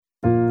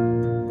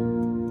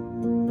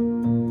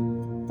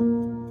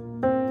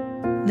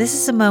This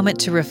is a moment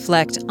to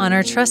reflect on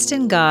our trust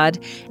in God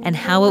and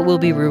how it will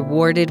be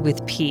rewarded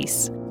with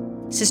peace.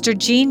 Sister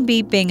Jean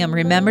B. Bingham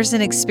remembers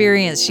an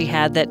experience she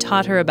had that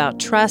taught her about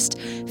trust,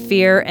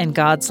 fear, and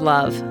God's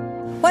love.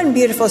 One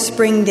beautiful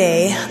spring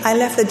day, I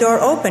left the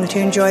door open to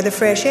enjoy the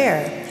fresh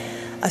air.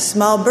 A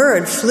small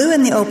bird flew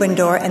in the open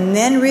door and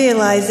then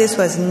realized this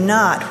was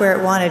not where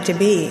it wanted to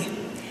be.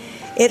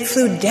 It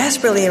flew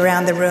desperately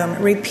around the room,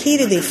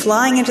 repeatedly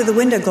flying into the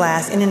window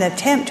glass in an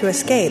attempt to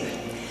escape.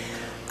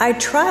 I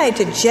tried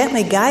to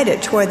gently guide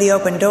it toward the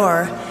open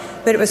door,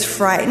 but it was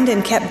frightened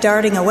and kept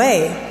darting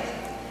away.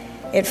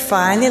 It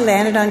finally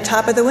landed on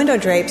top of the window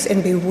drapes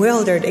in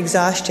bewildered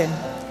exhaustion.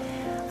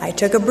 I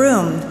took a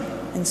broom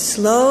and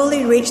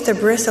slowly reached the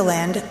bristle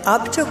end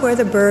up to where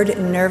the bird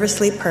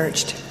nervously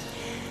perched.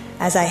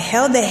 As I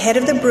held the head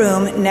of the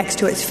broom next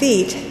to its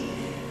feet,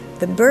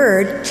 the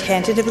bird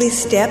tentatively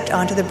stepped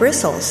onto the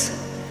bristles.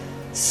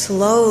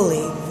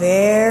 Slowly,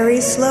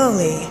 very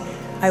slowly,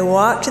 I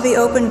walked to the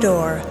open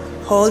door,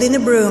 holding the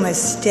broom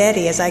as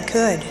steady as I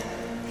could.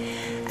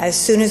 As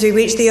soon as we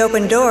reached the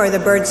open door, the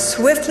bird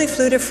swiftly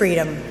flew to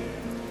freedom.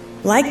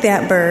 Like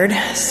that bird,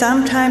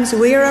 sometimes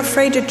we are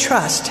afraid to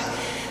trust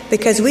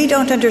because we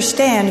don't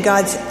understand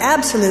God's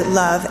absolute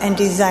love and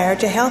desire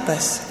to help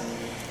us.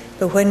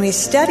 But when we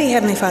study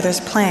Heavenly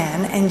Father's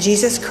plan and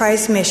Jesus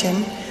Christ's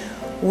mission,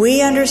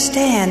 we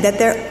understand that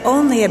their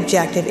only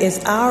objective is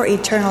our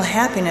eternal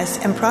happiness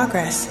and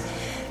progress.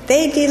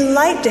 They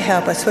delight to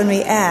help us when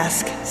we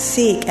ask,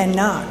 seek, and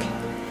knock.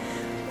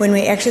 When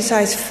we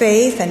exercise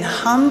faith and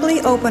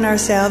humbly open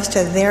ourselves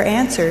to their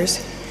answers,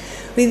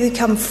 we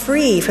become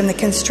free from the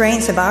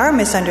constraints of our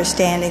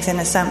misunderstandings and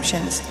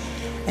assumptions,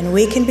 and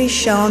we can be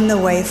shown the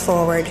way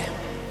forward.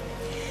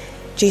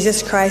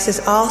 Jesus Christ is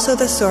also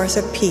the source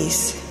of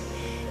peace.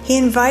 He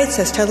invites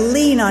us to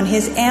lean on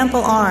His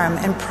ample arm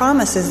and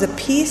promises the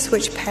peace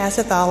which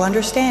passeth all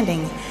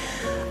understanding,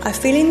 a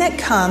feeling that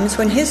comes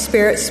when His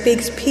Spirit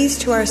speaks peace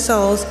to our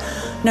souls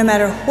no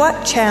matter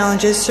what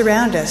challenges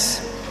surround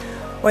us.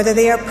 Whether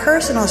they are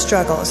personal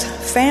struggles,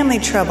 family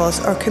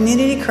troubles, or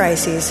community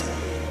crises,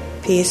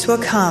 peace will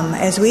come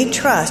as we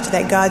trust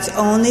that God's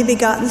only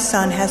begotten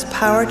Son has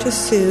power to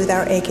soothe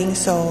our aching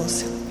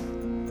souls.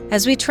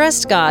 As we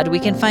trust God, we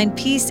can find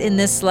peace in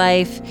this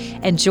life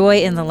and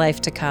joy in the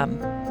life to come.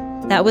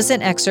 That was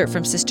an excerpt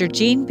from Sister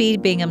Jean B.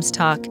 Bingham's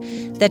talk,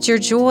 That Your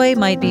Joy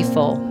Might Be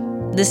Full.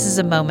 This is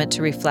a moment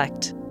to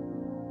reflect.